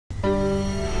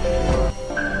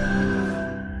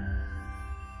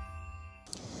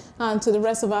And to the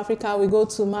rest of Africa, we go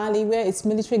to Mali, where its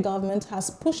military government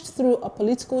has pushed through a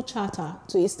political charter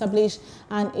to establish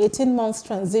an 18-month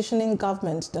transitioning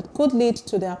government that could lead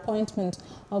to the appointment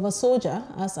of a soldier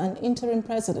as an interim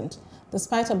president,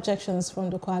 despite objections from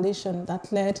the coalition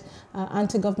that led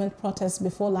anti-government protests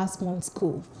before last month's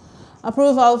coup.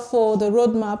 Approval for the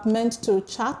roadmap meant to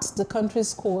chart the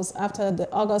country's course after the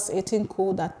August 18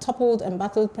 coup that toppled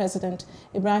embattled President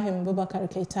Ibrahim Boubacar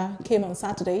Keïta came on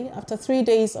Saturday after 3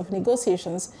 days of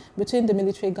negotiations between the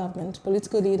military government,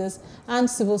 political leaders, and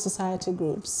civil society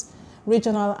groups.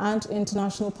 Regional and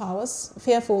international powers,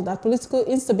 fearful that political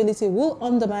instability will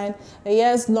undermine a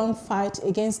years-long fight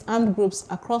against armed groups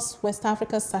across West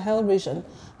Africa's Sahel region,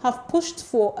 have pushed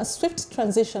for a swift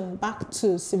transition back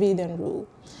to civilian rule.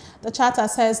 The charter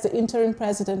says the interim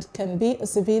president can be a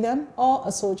civilian or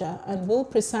a soldier and will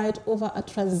preside over a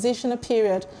transitional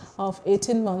period of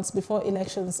 18 months before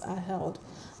elections are held.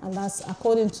 And that's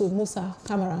according to Musa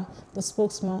Kamara, the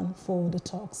spokesman for the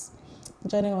talks.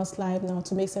 Joining us live now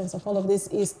to make sense of all of this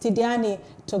is Idiani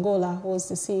Togola, who is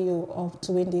the CEO of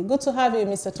Tuwindi. Good to have you,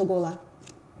 Mr. Togola.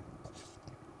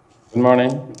 Good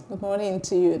morning. Good morning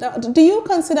to you. Now, do you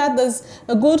consider this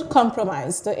a good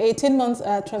compromise, the 18-month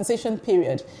transition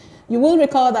period? You will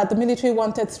recall that the military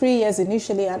wanted 3 years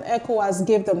initially and ECOWAS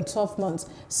gave them 12 months.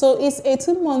 So is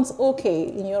 18 months okay,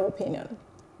 in your opinion?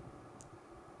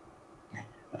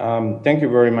 Thank you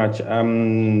very much.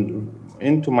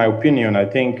 Into my opinion, I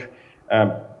think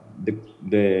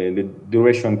the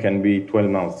duration can be 12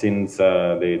 months. Since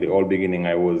the whole beginning,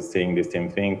 I was saying the same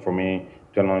thing. For me,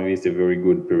 12 months is a very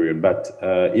good period. But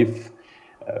if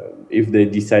they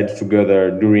decide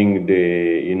together during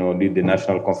the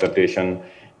national consultation,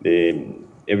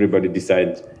 everybody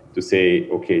decides to say,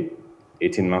 okay,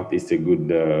 18 months is a good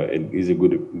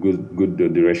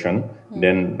duration.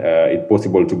 Then it's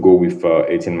possible to go with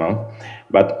 18 months.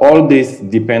 But all this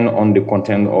depend on the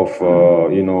content of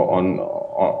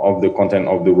of the content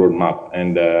of the roadmap.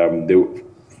 And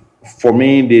for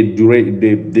me,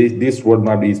 this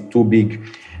roadmap is too big.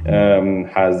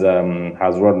 Has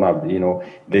roadmap.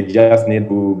 They just need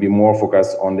to be more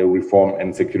focused on the reform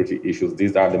and security issues.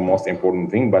 These are the most important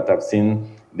thing. But I've seen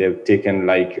they've taken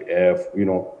like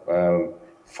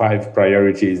 5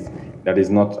 priorities that is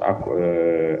not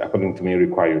according to me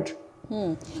required.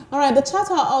 All right. The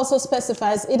charter also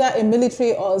specifies either a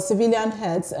military or civilian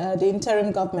heads the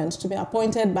interim government to be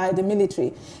appointed by the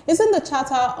military. Isn't the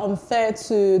charter unfair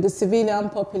to the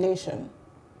civilian population?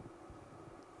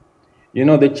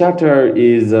 The charter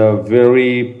is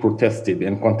very protested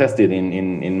and contested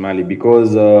in Mali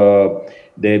because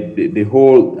the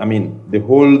whole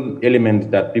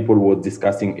element that people were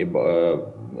discussing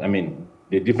about,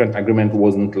 the different agreement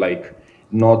wasn't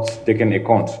not taken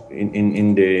account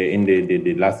in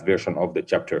the last version of the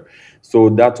chapter. So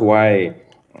that's why,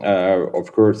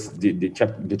 of course, the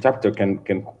chapter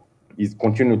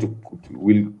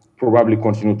will probably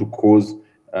continue to cause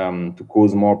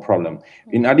more problem.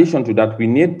 In addition to that, we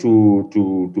need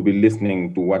to be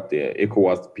listening to what the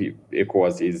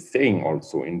ECOWAS is saying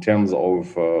also in terms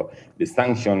of the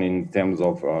sanction, in terms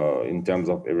of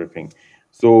everything.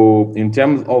 So in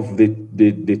terms of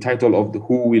the title of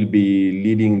who will be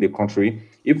leading the country,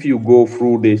 if you go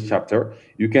through this chapter,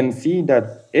 you can see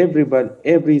that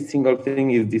every single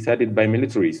thing is decided by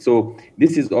military. So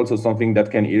this is also something that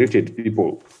can irritate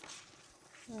people.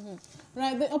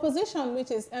 Right. The opposition,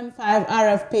 which is M5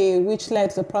 RFP, which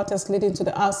led the protest leading to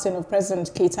the ousting of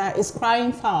President Keïta, is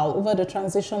crying foul over the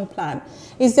transition plan.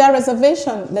 Is their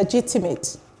reservation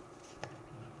legitimate?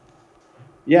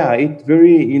 Yeah, it's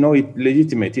very, it's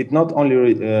legitimate. It's not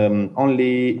only M5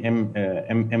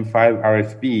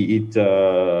 RFP.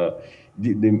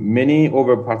 The many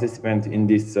other participants in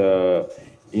this,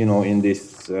 in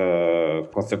this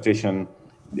consultation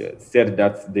said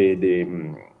that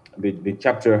the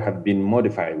chapter had been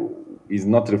modified, is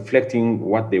not reflecting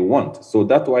what they want. So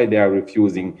that's why they are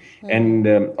refusing. And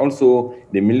also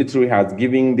the military has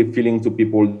given the feeling to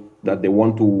people that they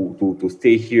want to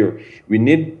stay here. We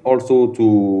need also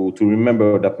to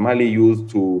remember that Mali used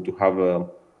to have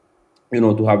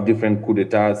to have different coup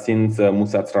d'etat since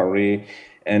Moussa Traoré,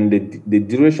 and the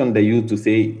duration they used to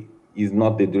say is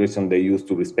not the duration they used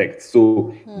to respect.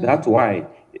 So that's why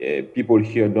people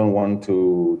here don't want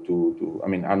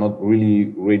are not really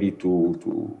ready to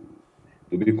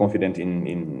be confident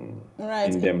in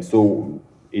them. So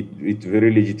it's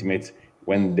very legitimate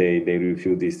when they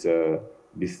refuse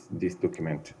this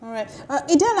document. All right.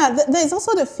 Idiana, there is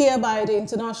also the fear by the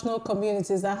international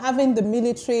communities that having the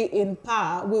military in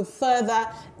power will further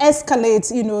escalate,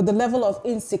 the level of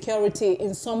insecurity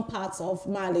in some parts of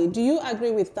Mali. Do you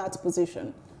agree with that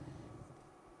position?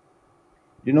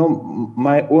 You know,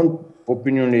 my own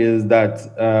opinion is that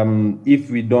if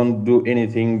we don't do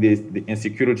anything, the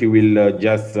insecurity will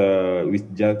just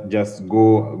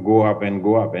go up and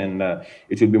go up, and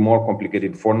it will be more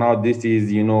complicated. For now, this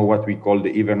is, you know, what we call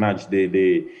the hivernage,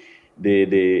 the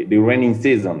raining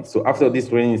season. So after this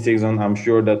raining season, I'm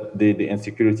sure that the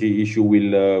insecurity issue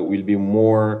will be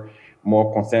more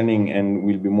concerning and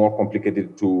will be more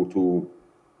complicated to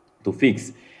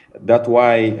fix. That's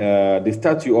why the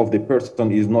statue of the person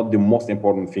is not the most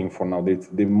important thing for now.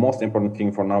 The most important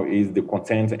thing for now is the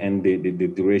content and the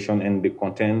duration. And the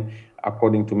content,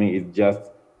 according to me, is just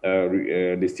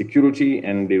the security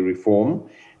and the reform,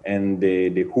 and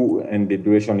the who and the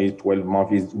duration is 12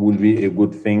 months will be a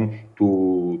good thing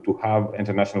to have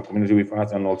international community with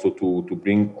us, and also to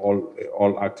bring all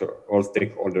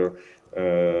stakeholders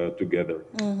together.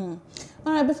 Mm-hmm.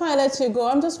 All right, before I let you go,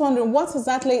 I'm just wondering what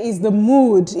exactly is the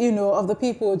mood, you know, of the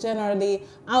people generally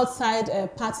outside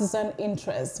partisan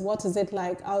interests? What is it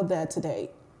like out there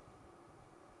today?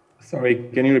 Sorry,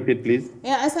 can you repeat, please?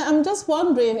 Yeah, I said, I'm just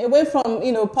wondering, away from,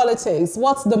 you know, politics,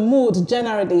 what's the mood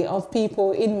generally of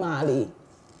people in Mali?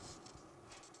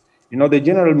 You know, the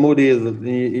general mood is,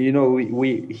 you know,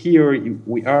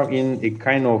 we are in a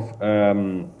kind of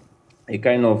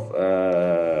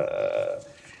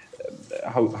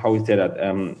how we say that,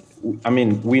 I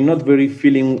mean, we're not very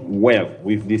feeling well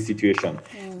with this situation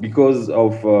because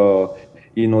of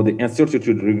you know, the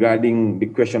uncertainty regarding the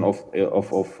question of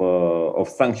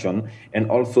sanction, and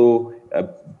also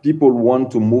people want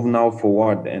to move now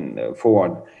forward and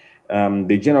forward.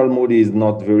 The general mood is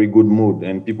not very good mood,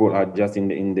 and people are just in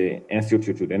the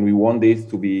uncertainty, and we want this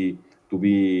to be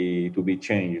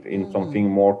changed in something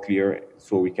more clear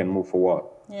so we can move forward.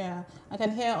 Yeah, I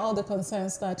can hear all the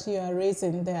concerns that you are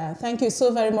raising there. Thank you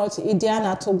so very much,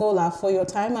 Idiani Togola, for your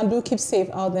time, and do keep safe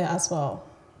out there as well.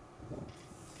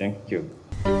 Thank you.